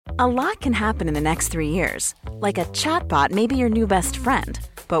A lot can happen in the next 3 years. Like a chatbot may be your new best friend.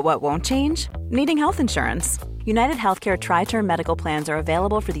 But what won't change? Needing health insurance. United Healthcare Tri-Term Medical Plans are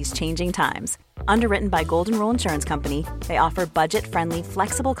available for these changing times. Underwritten by Golden Rule Insurance Company, they offer budget-friendly,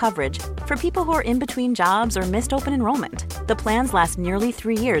 flexible coverage for people who are in between jobs or missed open enrollment. The plans last nearly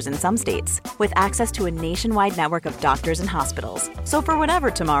 3 years in some states, with access to a nationwide network of doctors and hospitals. So for whatever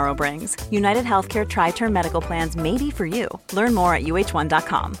tomorrow brings, United Healthcare Tri-Term Medical Plans may be for you. Learn more at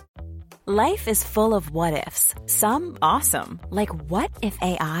uh1.com. Life is full of what-ifs. Some awesome, like what if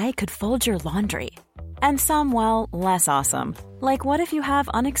AI could fold your laundry? And some, well, less awesome. Like what if you have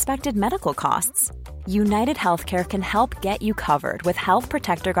unexpected medical costs? United Healthcare can help get you covered with Health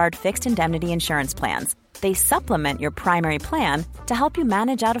Protector Guard fixed indemnity insurance plans. They supplement your primary plan to help you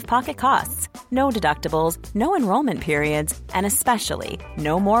manage out-of-pocket costs. No deductibles, no enrollment periods, and especially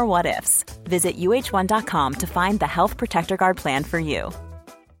no more what-ifs. Visit uh1.com to find the Health Protector Guard plan for you.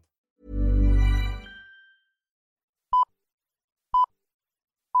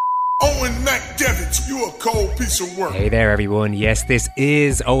 Owen McDevitt, you a cold piece of work. Hey there, everyone. Yes, this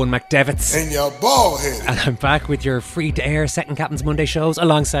is Owen McDevitt. And you're bald-headed. And I'm back with your free-to-air Second Captain's Monday shows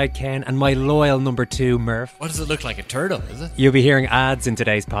alongside Ken and my loyal number 2, Murph. What does it look like, a turtle, is it? You'll be hearing ads in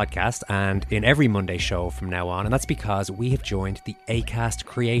today's podcast and in every Monday show from now on, and that's because we have joined the Acast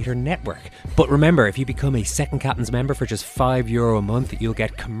Creator Network. But remember, if you become a Second Captain's member for just €5 a month, you'll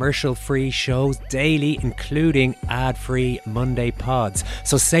get commercial-free shows daily, including ad-free Monday pods.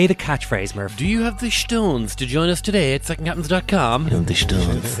 So say the catchphrase, Murph. Do you have the stones to join us today at secondcaptains.com? You have the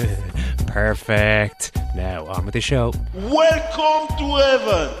stones. Perfect. Now on with the show. Welcome to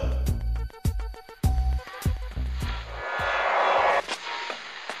heaven.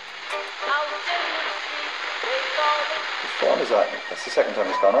 Whose phone is that? That's the second time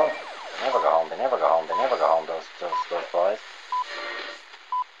it's gone off. They never go home, those boys.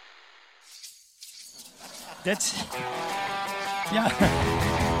 That's... Yeah.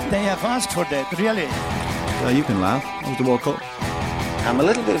 They have asked for that, really. You can laugh. That was the World Cup. I'm a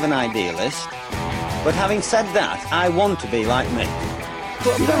little bit of an idealist, but having said that, I want to be like me.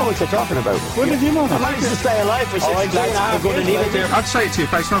 You don't know what you're talking about. What did you know? I managed to stay alive for 6 years. I'm going to leave it there. I'd say it to your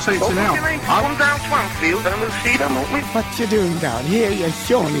face, and I'll say it to you now. Come down Swansfield and we'll see them, won't we? What you doing down here, you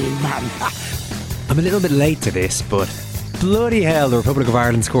shawny man? I'm a little bit late to this, but bloody hell, the Republic of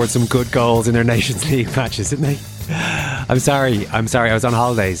Ireland scored some good goals in their Nations League matches, didn't they? I'm sorry. I was on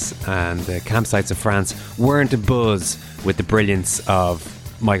holidays and the campsites of France weren't abuzz with the brilliance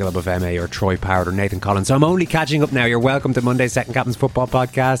of Michael Obafemi or Troy Poward or Nathan Collins. So I'm only catching up now. You're welcome to Monday's Second Captain's Football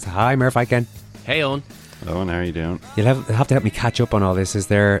Podcast. Hi, Murph. Hi, Ken. Hey, Owen. Owen, how are you doing? You'll have to help me catch up on all this. Is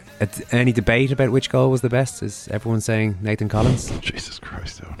there any debate about which goal was the best? Is everyone saying Nathan Collins? Jesus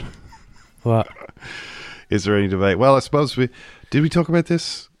Christ, Owen. What? Is there any debate? Well, I suppose did we talk about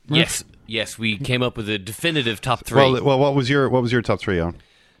this, Murph? Yes, we came up with a definitive top three. Well, what was your top three, on?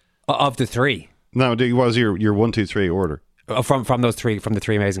 Of the three? No, what was your 1, 2, 3 order? From those three, from the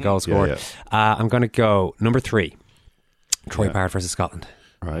three amazing goals scored. Yeah. I'm going to go number 3, Troy Poward versus Scotland.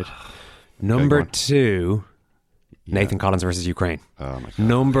 Right. Number 2, Nathan Collins versus Ukraine. Oh my God.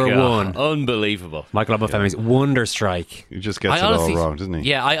 Number 1, unbelievable. Michael Obafemi's wonder strike. He just gets it all wrong, doesn't he?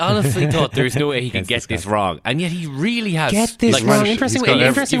 Yeah, I honestly thought there's no way he could get this wrong, and yet he really has. Get this wrong. Interesting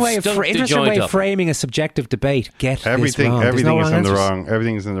way of framing a subjective debate. Everything is in the wrong.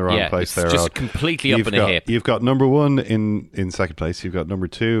 Everything's in the wrong place. It's just completely up in a hip. You've got number 1 in second place. You've got number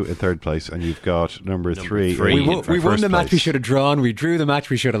 2 in third place, and you've got number 3. We won the match we should have drawn. We drew the match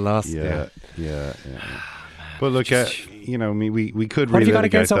we should have lost. Yeah. But look, we could. What have you got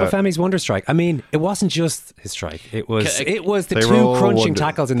against Obafemi's wonder strike? I mean, it wasn't just his strike. It was the 2 crunching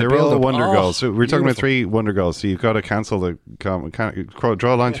tackles in the build-up. They were all wonder goals. So we're talking about 3 wonder goals. So you've got to cancel draw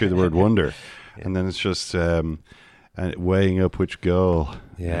a line through the word wonder, and then it's just weighing up which goal.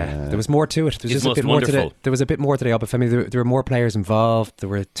 Yeah, there was more to it. There was a bit more to it. There was a bit more to the Obafemi. There were more players involved. There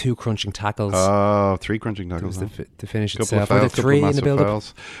were 2 crunching tackles. 3 crunching tackles. To finish couple itself. Of fouls, 3 in the build-up.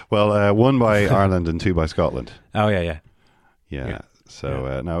 Well, 1 by Ireland and 2 by Scotland. Oh yeah.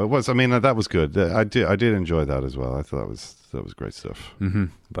 So no, it was. I mean, that was good. I did enjoy that as well. I thought that was great stuff. Mm-hmm.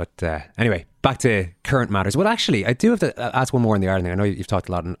 But anyway, back to current matters. Well, actually, I do have to ask one more on the Ireland thing. I know you've talked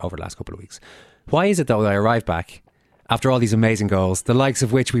a lot over the last couple of weeks. Why is it though that I arrived back after all these amazing goals, the likes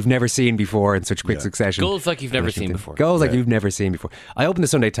of which we've never seen before in such quick succession? Goals like you've never seen before. Goals like you've never seen before. I opened the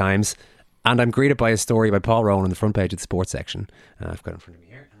Sunday Times and I'm greeted by a story by Paul Rowan on the front page of the sports section. I've got it in front of me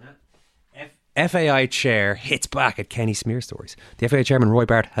here. FAI chair hits back at Kenny smear stories. The FAI chairman Roy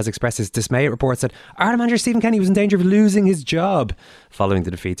Bart has expressed his dismay at reports that Ireland manager Stephen Kenny was in danger of losing his job following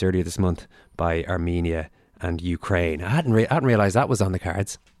the defeats earlier this month by Armenia and Ukraine. I hadn't realised that was on the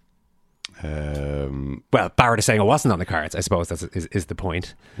cards. Well, Barrett is saying it wasn't on the cards. I suppose is the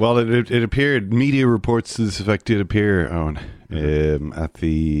point. Well, it appeared. Media reports to this effect did appear on at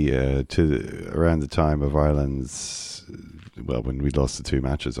the around the time of Ireland's. Well, when we lost the 2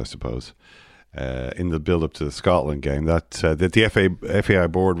 matches, I suppose, in the build up to the Scotland game, that the FAI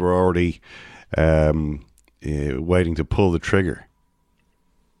board were already waiting to pull the trigger.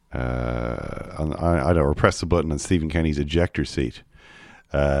 Or press the button on Stephen Kenny's ejector seat.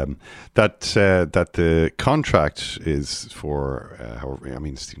 That the contract is for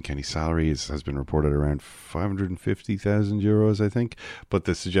Stephen Kenny's salary has been reported around €550,000, I think. But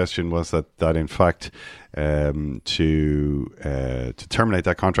the suggestion was that in fact to terminate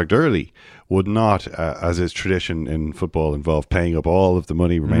that contract early would not, as is tradition in football, involve paying up all of the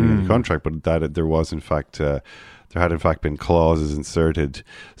money remaining in the contract, but that there was in fact. There had in fact been clauses inserted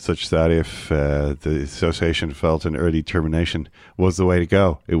such that if the association felt an early termination was the way to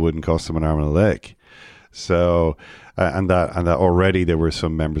go, it wouldn't cost them an arm and a leg. So, and that already there were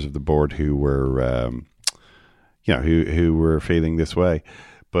some members of the board who were, who were feeling this way.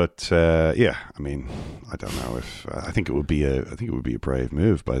 But I don't know if I think it would be a brave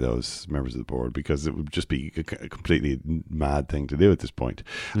move by those members of the board, because it would just be a completely mad thing to do at this point.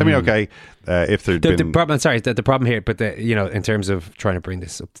 I mean, okay, if there'd been the problem. Sorry, the problem here, but in terms of trying to bring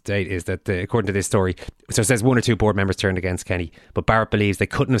this up to date, is that according to this story, so it says 1 or 2 board members turned against Kenny, but Barrett believes they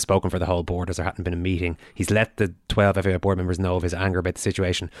couldn't have spoken for the whole board as there hadn't been a meeting. He's let the 12 FAI board members know of his anger about the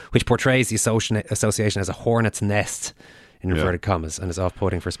situation, which portrays the association as a hornet's nest, in inverted commas, and is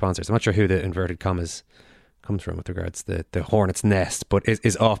off-putting for sponsors. I'm not sure who the inverted commas comes from with regards to the hornet's nest, but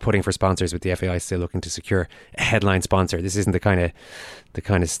is off-putting for sponsors, with the FAI still looking to secure a headline sponsor. This isn't the kind of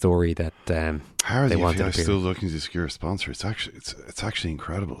story that how are they the want FAI to still looking to secure a sponsor? It's actually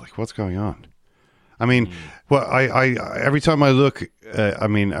incredible. Like, what's going on? I mean, well, I every time I look,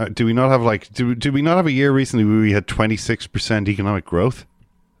 do we not have a year recently where we had 26% economic growth?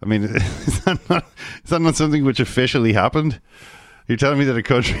 I mean, is that not something which officially happened? You're telling me that a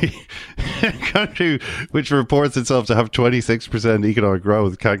country which reports itself to have 26% economic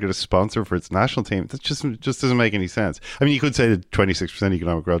growth can't get a sponsor for its national team? That just doesn't make any sense. I mean, you could say that 26%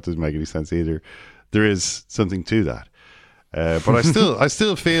 economic growth doesn't make any sense either. There is something to that. But I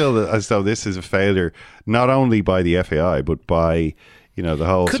still feel that as though this is a failure, not only by the FAI, but by the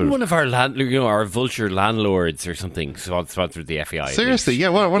whole. Couldn't one of our our vulture landlords or something sponsor the FAI? Seriously, yeah.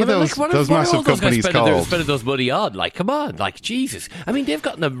 What are those massive companies called? Spending those money on, like, come on, like, Jesus. I mean, they've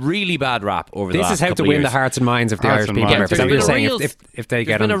gotten a really bad rap over the last couple of years. This is how to win the hearts and minds of the Irish people. Is that what you're saying? If they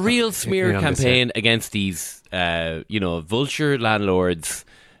get, there's been a real smear campaign against these, vulture landlords.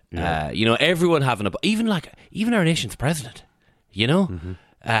 Yeah. Everyone having even our nation's president.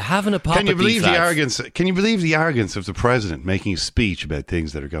 Having a pop. Can you believe the arrogance? Can you believe the arrogance of the president making a speech about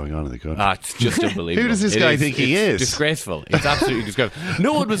things that are going on in the country? It's just unbelievable. Who does this guy think he is? Disgraceful. It's absolutely disgraceful.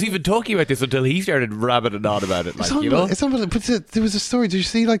 No one was even talking about this until he started rabbiting on about it. It's unbelievable. But there was a story. Did you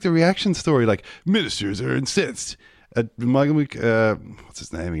see the reaction story? Like, ministers are incensed at Michael. What's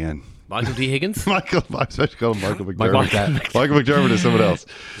his name again? Michael D. Higgins? I was supposed to call him Michael McDermott. Michael McDermott is someone else.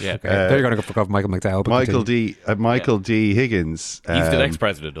 Yeah, okay. They're going to go for Michael McDowell. Michael D. Higgins. He's the next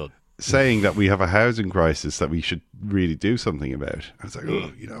president, saying that we have a housing crisis that we should really do something about. I was like,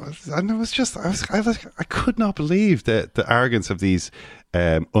 I could not believe the arrogance of these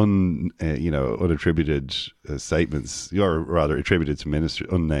unattributed statements, or rather attributed to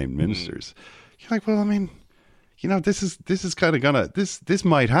unnamed ministers. You're like, well, I mean, this is kind of this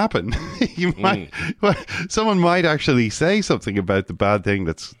might happen. Someone might actually say something about the bad thing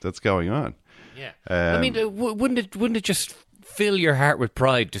that's going on. Yeah, I mean, wouldn't it just fill your heart with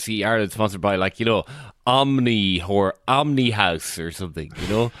pride to see Ireland sponsored by, Omni or Omni House or something?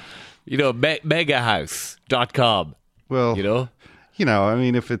 Megahouse.com. Well, I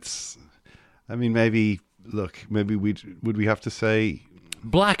mean, if it's, maybe would we have to say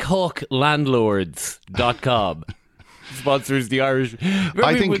BlackHawkLandlords.com sponsors the Irish.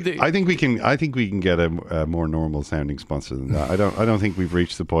 I think we can get a more normal sounding sponsor than that. I don't think we've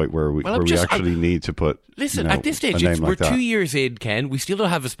reached the point where we actually need to put. Listen, at this stage, we're 2 years in, Ken. We still don't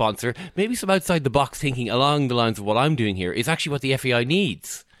have a sponsor. Maybe some outside the box thinking along the lines of what I'm doing here is actually what the FAI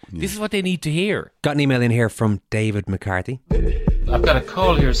needs. Yeah. This is what they need to hear. Got an email in here from David McCarthy. I've got a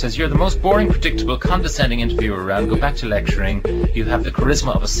call here that says, you're the most boring, predictable, condescending interviewer around. Go back to lecturing. You have the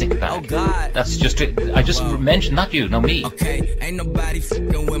charisma of a sick bag. Oh, God. That's just it. I just mentioned, not you, no me. Okay, ain't nobody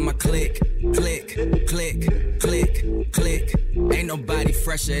f***ing with my click. Ain't nobody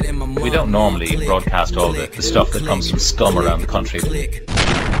fresher than my mom. We don't normally broadcast all the stuff that comes from scum around the country.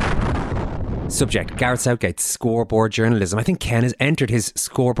 Subject: Gareth Southgate's scoreboard journalism. I think Ken has entered his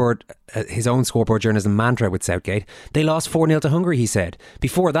own scoreboard journalism mantra with Southgate. They lost 4-0 to Hungary, he said.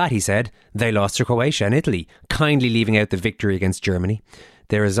 Before that, he said, they lost to Croatia and Italy, kindly leaving out the victory against Germany.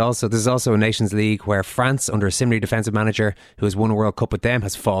 There's also a Nations League where France, under a similarly defensive manager who has won a World Cup with them,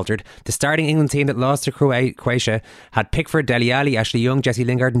 has faltered. The starting England team that lost to Croatia had Pickford, Dele Alli, Ashley Young, Jesse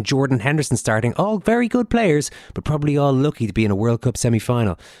Lingard and Jordan Henderson starting. All very good players, but probably all lucky to be in a World Cup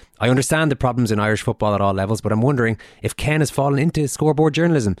semi-final. I understand the problems in Irish football at all levels, but I'm wondering if Ken has fallen into scoreboard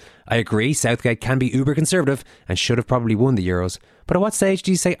journalism. I agree, Southgate can be uber conservative and should have probably won the Euros. But at what stage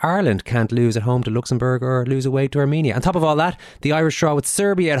do you say Ireland can't lose at home to Luxembourg or lose away to Armenia? On top of all that, the Irish draw with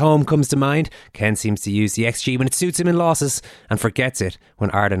Serbia at home comes to mind. Ken seems to use the XG when it suits him in losses and forgets it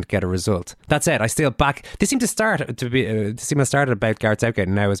when Ireland get a result. That said, I still back. This seemed to start about Gareth Southgate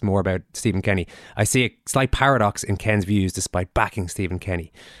and now is more about Stephen Kenny. I see a slight paradox in Ken's views despite backing Stephen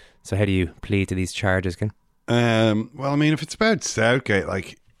Kenny. So how do you plead to these charges, Ken? Well, I mean, if it's about Southgate, where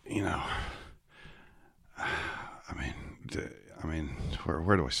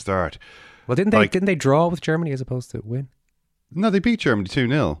do I start? Well, didn't they draw with Germany as opposed to win? No, they beat Germany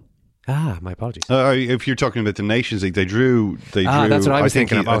 2-0. My apologies. If you're talking about the Nations League, they drew. That's what I was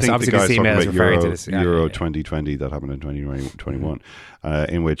thinking of. I think obviously, the guy's talking about to this. Euro 2020 that happened in 2021,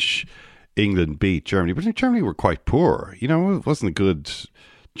 in which England beat Germany. But Germany were quite poor. It wasn't a good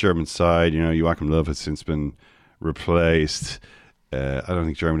German side. Joachim Löw has since been replaced. I don't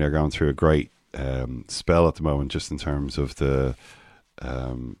think Germany are going through a great spell at the moment, just in terms of the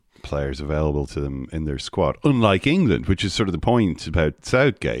players available to them in their squad. Unlike England, which is sort of the point about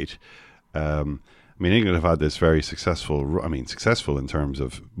Southgate. England have had this very successful in terms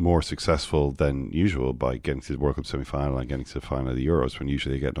of more successful than usual by getting to the World Cup semi-final and getting to the final of the Euros when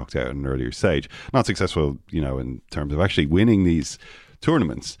usually they get knocked out at an earlier stage. Not successful, in terms of actually winning these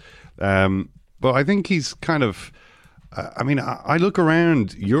tournaments. But I think he's kind of... I look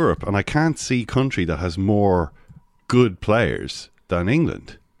around Europe and I can't see a country that has more good players than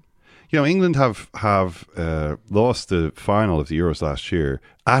England. England have lost the final of the Euros last year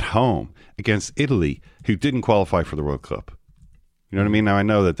at home against Italy, who didn't qualify for the World Cup. You know what I mean? Now, I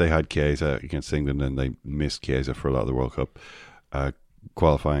know that they had Chiesa against England and they missed Chiesa for a lot of the World Cup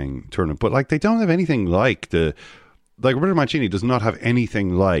qualifying tournament. But, they don't have anything like Roberto Mancini does not have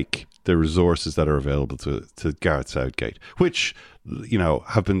anything like the resources that are available to Gareth Southgate, which,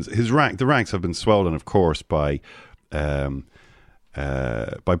 have been the ranks have been swollen, of course, by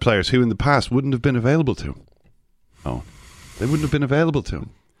players who in the past wouldn't have been available to him. No, they wouldn't have been available to him.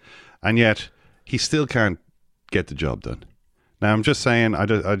 And yet, he still can't get the job done. Now, I'm just saying,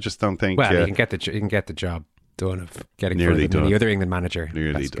 I just don't think... Well, he can get the job done of getting further than the other England manager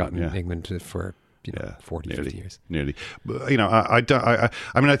that's gotten England for 40, 50 years. Nearly. But,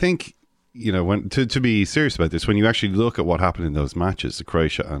 I think, when to be serious about this, when you actually look at what happened in those matches, the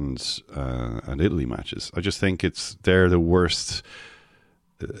Croatia and Italy matches, I just think they're the worst.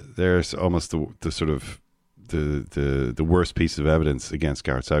 There's almost the sort of the worst piece of evidence against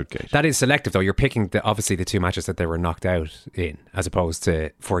Gareth Southgate. That is selective, though. You're picking obviously the two matches that they were knocked out in, as opposed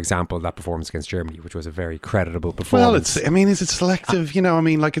to, for example, that performance against Germany, which was a very creditable performance. Well, is it selective? I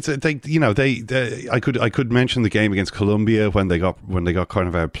could mention the game against Colombia when they got kind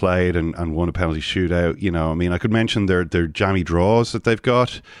of outplayed and won a penalty shootout. I could mention their jammy draws that they've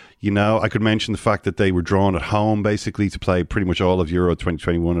got. I could mention the fact that they were drawn at home, basically, to play pretty much all of Euro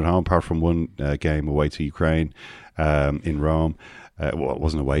 2021 at home, apart from one game away to Ukraine in Rome. It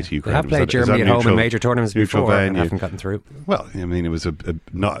wasn't away to Ukraine. They have played Germany at home in major tournaments before and haven't gotten through. Well, it was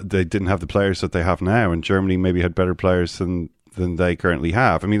they didn't have the players that they have now, and Germany maybe had better players than they currently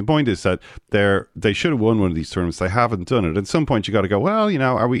have. The point is that they should have won one of these tournaments. They haven't done it. At some point, you got to go, well,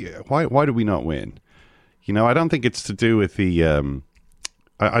 why did we not win? I don't think it's to do with the...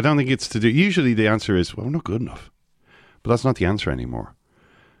 I don't think it's to do... Usually the answer is, well, we're not good enough. But that's not the answer anymore.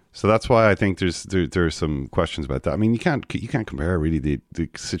 So that's why I think there are some questions about that. You can't compare really the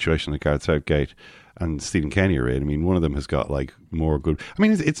situation that Gareth Southgate and Stephen Kenny are in. One of them has got more good...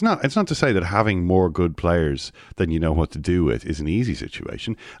 it's not to say that having more good players than you know what to do with is an easy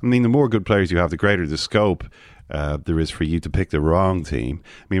situation. The more good players you have, the greater the scope there is for you to pick the wrong team.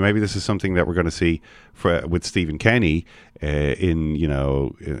 Maybe this is something that we're going to see with Stephen Kenny in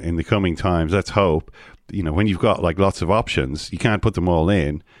the coming times. Let's hope. When you've got lots of options, you can't put them all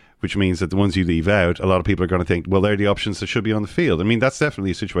in, which means that the ones you leave out, a lot of people are going to think, well, they're the options that should be on the field. That's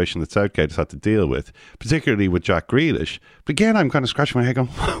definitely a situation that Southgate has had to deal with, particularly with Jack Grealish. But again, I'm kind of scratching my head going,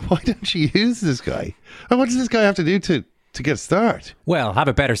 why don't you use this guy? And what does this guy have to do to get a start? Well, have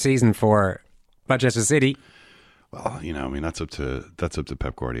a better season for Manchester City. Well, that's up to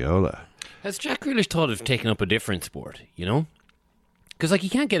Pep Guardiola. Has Jack Grealish thought of taking up a different sport, you know? Because, like, he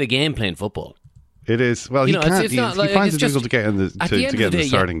can't get a game playing football. It is. Well, he can't. He finds it difficult to get in the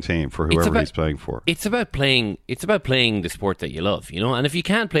starting team for whoever he's playing for. It's about playing the sport that you love, you know? And if you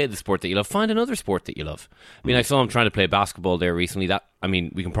can't play the sport that you love, find another sport that you love. I mean, I saw him trying to play basketball there recently.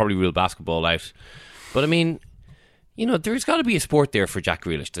 We can probably rule basketball out. But, I mean, you know, there's got to be a sport there for Jack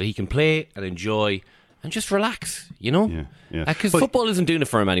Grealish that he can play and enjoy and just relax, you know? Yeah. Because football isn't doing it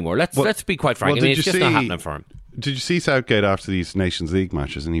for him anymore. Let's be quite frank. It's just not happening for him. Did you see Southgate after these Nations League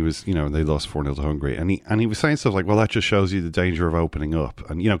matches? And he was, you know, they lost 4-0 to Hungary. And he was saying stuff like, well, that just shows you the danger of opening up.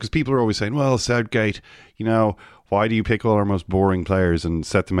 And, you know, because people are always saying, well, Southgate, you know, why do you pick all our most boring players and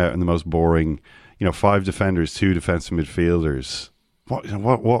set them out in the most boring, you know, 5 defenders, 2 defensive midfielders?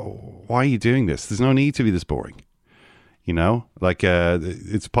 Why are you doing this? There's no need to be this boring. You know, like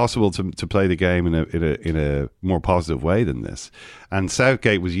it's possible to play the game in a more positive way than this. And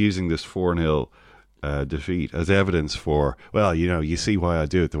Southgate was using this 4-0 defeat as evidence for, well, you know, you see why I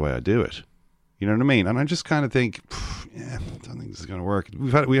do it the way I do it. You know what I mean? And I just kind of think, I don't think this is going to work.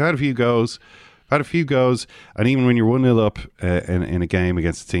 We've had a few goes, and even when you're 1-0 up in a game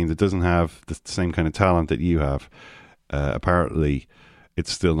against a team that doesn't have the same kind of talent that you have, apparently,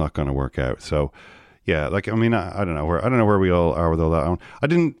 it's still not going to work out. So. Yeah, like, I mean, I don't know where we all are with all that. I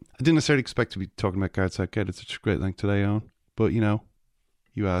didn't necessarily expect to be talking about Gareth Southgate. It's such a great link today, Owen. But, you know,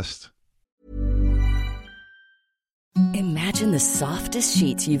 you asked. Imagine the softest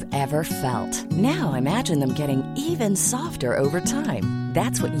sheets you've ever felt. Now imagine them getting even softer over time.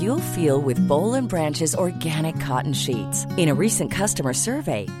 That's what you'll feel with Boll & Branch's organic cotton sheets. In a recent customer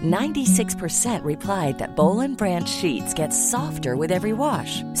survey, 96% replied that Boll & Branch sheets get softer with every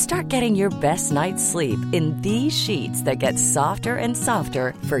wash. Start getting your best night's sleep in these sheets that get softer and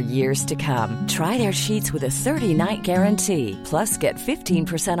softer for years to come. Try their sheets with a 30-night guarantee. Plus, get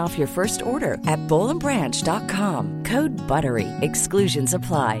 15% off your first order at bollandbranch.com. Code BUTTERY. Exclusions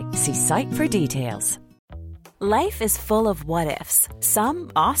apply. See site for details. Life is full of what-ifs.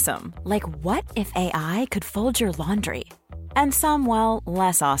 Some awesome, like what if AI could fold your laundry? And some, well,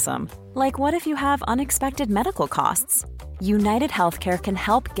 less awesome, like what if you have unexpected medical costs? United Healthcare can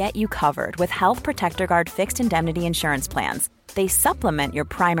help get you covered with Health Protector Guard fixed indemnity insurance plans. They supplement your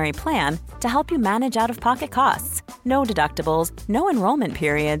primary plan to help you manage out-of-pocket costs. No deductibles, no enrollment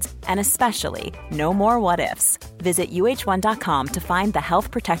periods, and especially no more what-ifs. Visit uh1.com to find the Health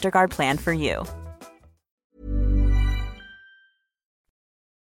Protector Guard plan for you.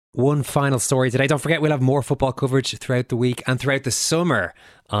 One final story today. Don't forget, we'll have more football coverage throughout the week and throughout the summer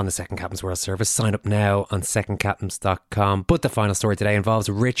on the Second Captains World Service. Sign up now on secondcaptains.com. But the final story today involves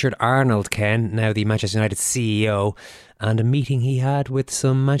Richard Arnold, Ken, now the Manchester United CEO, and a meeting he had with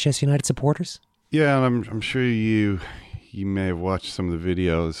some Manchester United supporters. Yeah, and I'm sure you may have watched some of the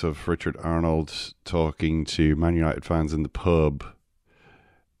videos of Richard Arnold talking to Man United fans in the pub.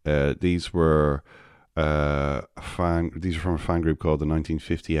 These were from a fan group called the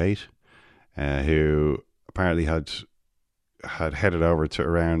 1958, who apparently had headed over to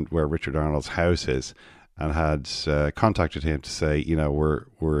around where Richard Arnold's house is and had contacted him to say, you know,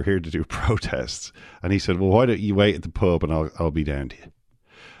 we're here to do protests. And he said, well, why don't you wait at the pub and I'll be down to you.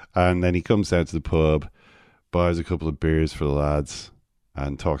 And then he comes down to the pub, buys a couple of beers for the lads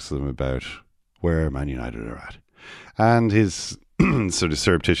and talks to them about where Man United are at. And his sort of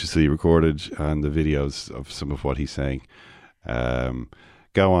surreptitiously recorded and the videos of some of what he's saying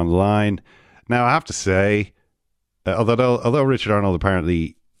go online. Now, I have to say, although Richard Arnold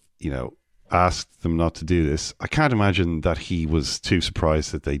apparently, you know, asked them not to do this, I can't imagine that he was too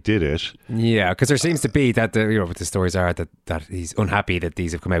surprised that they did it. Yeah, because there seems to be that, you know, what the stories are, that he's unhappy that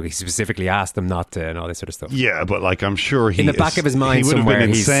these have come out. He specifically asked them not to and all this sort of stuff. Yeah, but like, I'm sure in the back of his mind, he would have been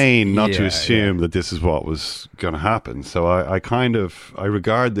insane not to assume that this is what was going to happen. So I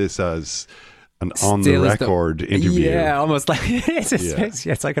regard this as an on-the-record interview. Yeah, almost like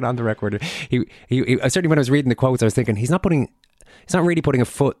it's like an on-the-record. He certainly, when I was reading the quotes, I was thinking he's not really putting a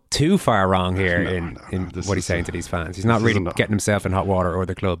foot too far wrong here in what he's saying to these fans. He's not really getting himself in hot water or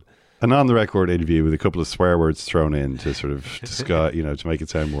the club. An on-the-record interview with a couple of swear words thrown in to sort of to make it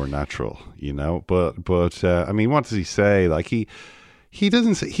sound more natural, you know. But I mean, what does he say? Like he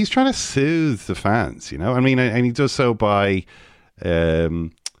doesn't say, he's trying to soothe the fans, you know. I mean, and he does so by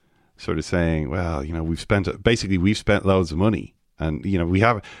sort of saying, well, you know, we've spent loads of money, and you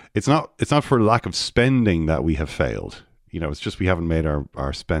know, it's not for lack of spending that we have failed. You know, it's just we haven't made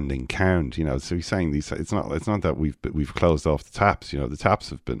our spending count. You know, so he's saying it's not that we've closed off the taps. You know, the taps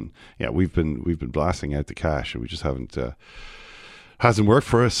have been we've been blasting out the cash, and we just haven't hasn't worked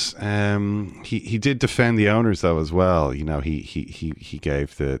for us. He did defend the owners though as well. You know, he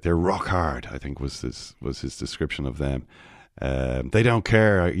gave they're rock hard, I think was his description of them. They don't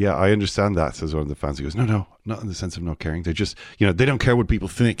care. Yeah, I understand that, says one of the fans. He goes, no, not in the sense of not caring. They just, you know, they don't care what people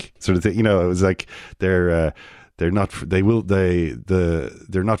think. Sort of thing. You know, it was like they're not for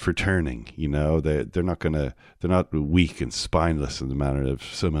turning. You know, they're not weak and spineless in the manner of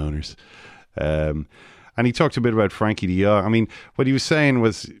some owners. And he talked a bit about Frankie de Jong. I mean, what he was saying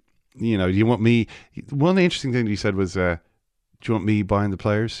was, you know, do you want me? One interesting thing that he said was, do you want me buying the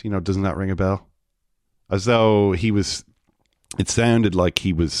players? You know, doesn't that ring a bell? As though he was. It sounded like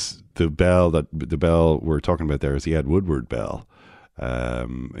he was the bell we're talking about there is the Ed Woodward bell.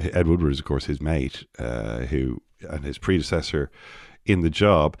 Ed Woodward is, of course, his mate, who and his predecessor in the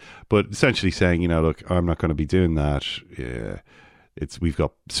job, but essentially saying, you know, look, I'm not going to be doing that. We've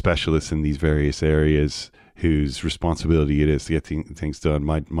got specialists in these various areas whose responsibility it is to get things done.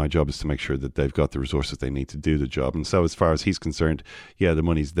 My job is to make sure that they've got the resources they need to do the job. And so as far as he's concerned, yeah, the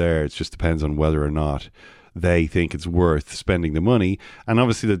money's there. It just depends on whether or not they think it's worth spending the money. And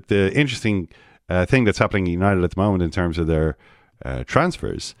obviously the interesting thing that's happening at United at the moment in terms of their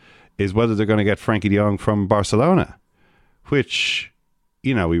transfers is whether they're going to get Frankie de Jong from Barcelona, which,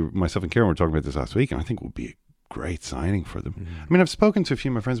 you know, myself and Kieran were talking about this last week, and I think would be a great signing for them. Mm-hmm. I mean, I've spoken to a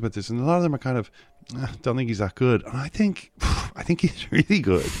few of my friends about this, and a lot of them are kind of, don't think he's that good. And I think he's really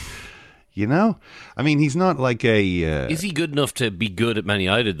good. You know? I mean, he's not like a... Is he good enough to be good at Man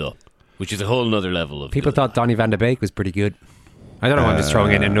United, though? Which is a whole nother level of... People thought Donny van de Beek was pretty good. I don't know, I'm just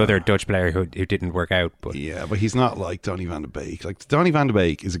throwing in another Dutch player who didn't work out. But yeah, but he's not like Donny van de Beek. Like, Donny van de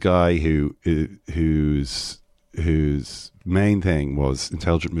Beek is a guy whose main thing was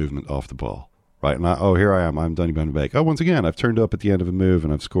intelligent movement off the ball. Right? And here I am, I'm Donny van de Beek. Oh, once again, I've turned up at the end of a move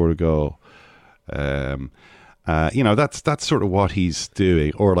and I've scored a goal. You know, that's sort of what he's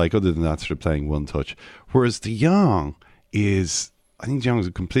doing. Or like, other than that, sort of playing one touch. Whereas de Jong is... I think De Jong is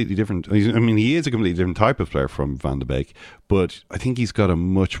a completely different... he is a completely different type of player from Van de Beek, but I think he's got a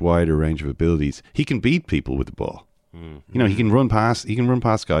much wider range of abilities. He can beat people with the ball. Mm-hmm. You know, he can run past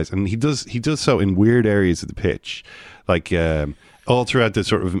guys, and he does so in weird areas of the pitch, like all throughout the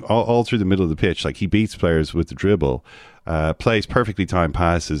sort of all through the middle of the pitch. Like, he beats players with the dribble, plays perfectly timed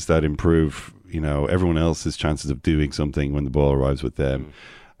passes that improve, you know, everyone else's chances of doing something when the ball arrives with them.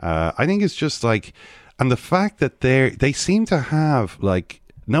 I think it's just like... And the fact that they seem to have, like,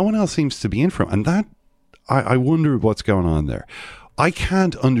 no one else seems to be in for him. And that, I wonder what's going on there. I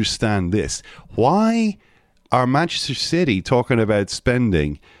can't understand this. Why are Manchester City talking about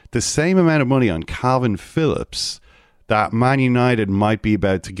spending the same amount of money on Calvin Phillips that Man United might be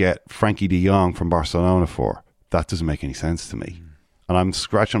about to get Frankie de Jong from Barcelona for? That doesn't make any sense to me. And I'm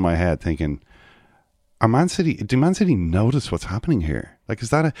scratching my head thinking... do Man City notice what's happening here? Like,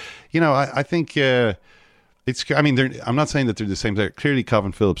 is that I think it's, I mean, I'm not saying that they're the same player. Clearly,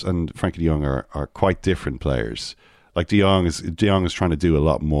 Calvin Phillips and Frankie de Jong are quite different players. Like, de Jong is trying to do a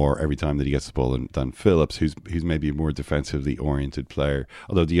lot more every time that he gets the ball than Phillips, who's maybe a more defensively oriented player.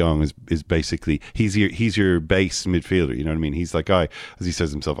 Although de Jong is basically, he's your base midfielder, you know what I mean? He's that guy, as he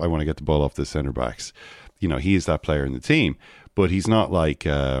says himself, I want to get the ball off the centre backs. You know, he is that player in the team, but he's not like...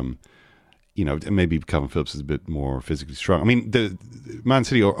 you know, maybe Calvin Phillips is a bit more physically strong. I mean, the Man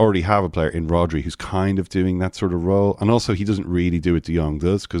City already have a player in Rodri who's kind of doing that sort of role, and also he doesn't really do what De Jong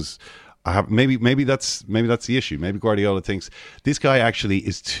does, because maybe that's the issue. Maybe Guardiola thinks this guy actually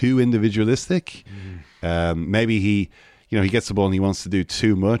is too individualistic. Maybe he gets the ball and he wants to do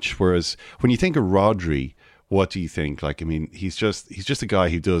too much. Whereas when you think of Rodri, what do you think? Like, I mean, he's just a guy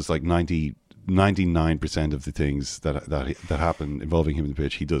who does like 99% of the things that happen involving him in the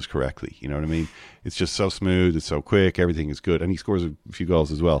pitch, he does correctly. You know what I mean? It's just so smooth, it's so quick, everything is good, and he scores a few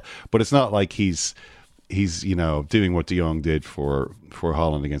goals as well. But it's not like he's you know, doing what De Jong did for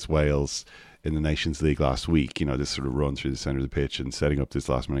Holland against Wales in the Nations League last week. You know, this sort of run through the centre of the pitch and setting up this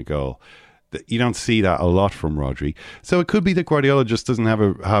last minute goal. You don't see that a lot from Rodri. So it could be that Guardiola just doesn't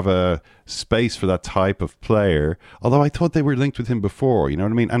have a space for that type of player. Although I thought they were linked with him before. You know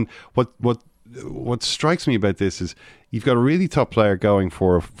what I mean? And what strikes me about this is you've got a really top player going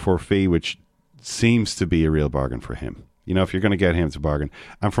for a fee which seems to be a real bargain for him. You know, if you're going to get him, it's a bargain.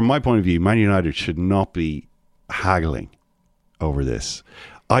 And from my point of view, Man United should not be haggling over this.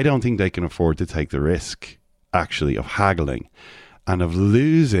 I don't think they can afford to take the risk, actually, of haggling and of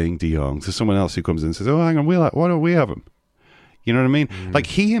losing De Jong to someone else who comes in and says, oh, hang on, why don't we have him? You know what I mean? Like,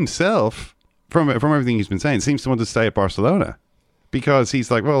 he himself, from everything he's been saying, seems to want to stay at Barcelona, because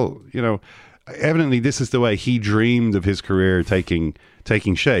he's like, well, you know, evidently this is the way he dreamed of his career taking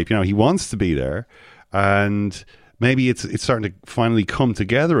shape. You know, he wants to be there, and maybe it's starting to finally come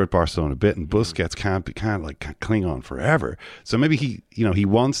together at Barcelona a bit, and Busquets can't cling on forever. So maybe he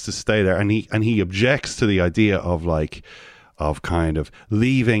wants to stay there, and he objects to the idea of kind of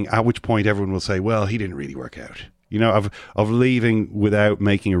leaving, at which point everyone will say, well, he didn't really work out. Of leaving without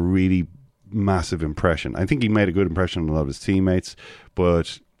making a really massive impression. I think he made a good impression on a lot of his teammates,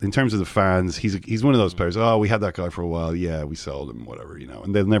 but in terms of the fans, he's one of those players. Oh, we had that guy for a while. Yeah, we sold him, whatever,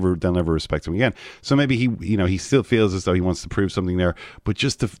 and they'll never respect him again. So maybe he still feels as though he wants to prove something there. But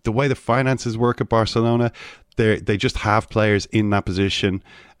just the way the finances work at Barcelona, they just have players in that position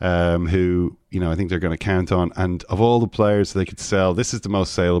who I think they're going to count on. And of all the players they could sell, this is the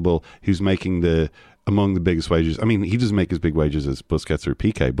most saleable. Who's making among the biggest wages? I mean, he doesn't make as big wages as Busquets or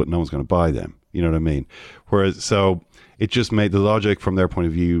Piqué, but no one's going to buy them. You know what I mean? So it just made the logic from their point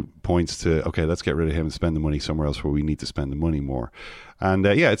of view points to, okay, let's get rid of him and spend the money somewhere else where we need to spend the money more. And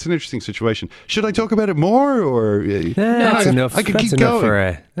it's an interesting situation. Should I talk about it more, or that's enough? I could keep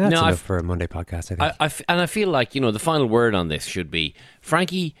going. That's enough for a Monday podcast, I think. I feel like the final word on this should be,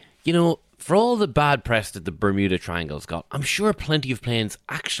 Frankie. For all the bad press that the Bermuda Triangle's got, I'm sure plenty of planes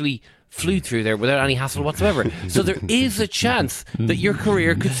actually flew through there without any hassle whatsoever. So there is a chance that your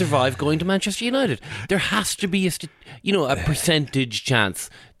career could survive going to Manchester United. There has to be a percentage chance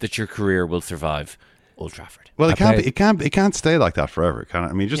that your career will survive Old Trafford. Well, it can't stay like that forever, can it?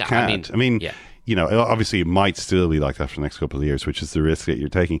 I mean, it just can't. Obviously it might still be like that for the next couple of years, which is the risk that you're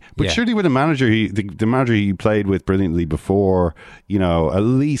taking. But surely with a manager, the manager he played with brilliantly before, at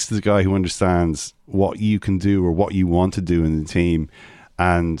least the guy who understands what you can do or what you want to do in the team,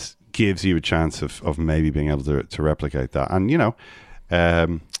 and gives you a chance of maybe being able to replicate that. And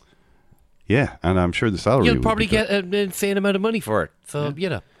and I'm sure the salary you'll probably get an insane amount of money for it. So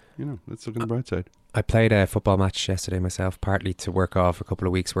let's look on the bright side. I played a football match yesterday myself, partly to work off a couple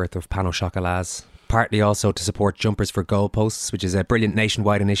of weeks worth of Pano Chocolats, partly also to support Jumpers for Goalposts, which is a brilliant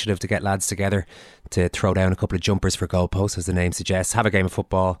nationwide initiative to get lads together to throw down a couple of jumpers for goalposts, as the name suggests. Have a game of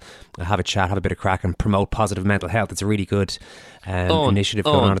football, have a chat, have a bit of crack, and promote positive mental health. It's a really good initiative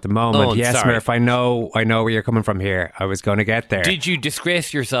going on at the moment. Yes, sorry. Murph, I know where you're coming from here. I was going to get there. Did you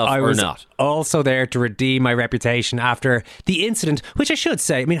disgrace yourself or not? I was also there to redeem my reputation after the incident, which I should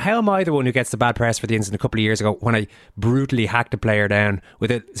say, how am I the one who gets the bad press for the incident a couple of years ago when I brutally hacked a player down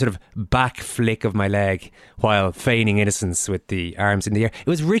with a sort of back flick of my leg while feigning innocence with the arms in the air? It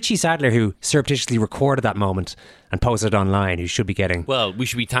was Richie Sadler who surreptitiously recorded that moment and posted it online, who should be getting... Well, we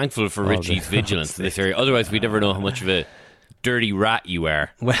should be thankful for Richie's vigilance in this area. Otherwise, we'd never know how much of a dirty rat you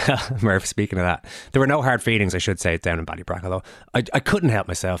are. Well, Murph, speaking of that, there were no hard feelings, I should say, down in Ballybrack, although I couldn't help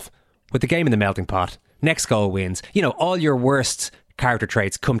myself. With the game in the melting pot, next goal wins. All your worst character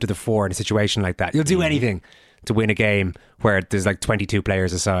traits come to the fore in a situation like that. You'll do anything to win a game where there's like 22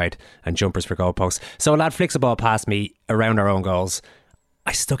 players aside and jumpers for goalposts. So a lad flicks a ball past me around our own goals.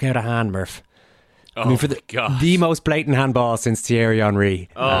 I stuck out a hand, Murph. For the most blatant handball since Thierry Henry.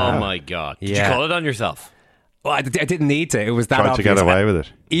 Oh my God. Did you call it on yourself? Well, I didn't need to. It was that obvious. Tried to get away with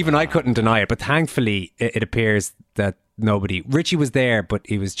it. Even I couldn't deny it. But thankfully, it appears that Richie was there, but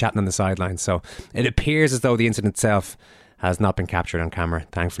he was chatting on the sidelines. So it appears as though the incident itself has not been captured on camera,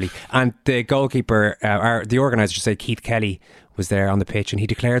 thankfully. And the goalkeeper, the organiser, should say, Keith Kelly, was there on the pitch, and he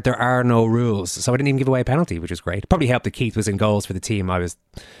declared there are no rules. So I didn't even give away a penalty, which was great. Probably helped that Keith was in goals for the team I was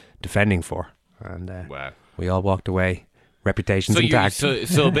defending for. And we all walked away. Reputations intact.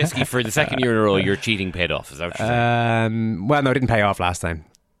 So basically, for the second year in a row, your cheating paid off. Is that what you're saying? Well, no, it didn't pay off last time.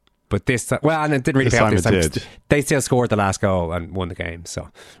 But this time, and it didn't really pay off this time. They still scored the last goal and won the game. So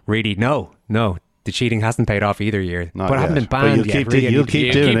really, no, the cheating hasn't paid off either year. But I haven't been banned yet. You'll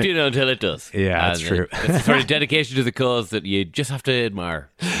keep doing it until it does. Yeah, that's true. It's a sort of dedication to the cause that you just have to admire.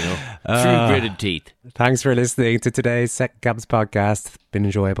 Through gritted teeth. Thanks for listening to today's Second Cabs podcast. It's been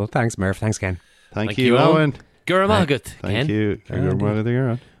enjoyable. Thanks, Murph. Thanks, Ken. Thank you, Owen. Guramagat, Thank you.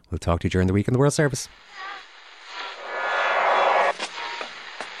 We'll talk to you during the week in the World Service.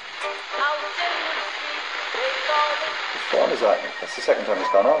 What is that? That's the second time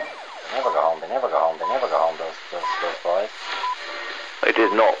it's gone off. They never go home, those boys. It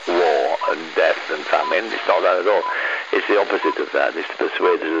is not war and death and famine. It's not that at all. It's the opposite of that. It's to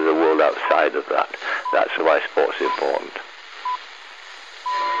persuade us of the world outside of that. That's why sport's important.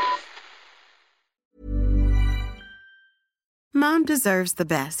 Mom deserves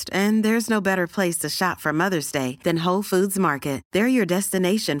the best, and there's no better place to shop for Mother's Day than Whole Foods Market. They're your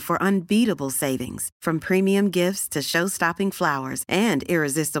destination for unbeatable savings, from premium gifts to show-stopping flowers and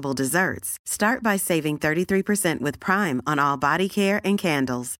irresistible desserts. Start by saving 33% with Prime on all body care and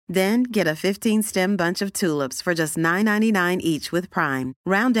candles. Then get a 15-stem bunch of tulips for just $9.99 each with Prime.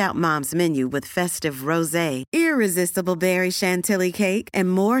 Round out Mom's menu with festive rosé, irresistible berry chantilly cake,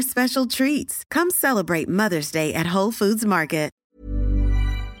 and more special treats. Come celebrate Mother's Day at Whole Foods Market.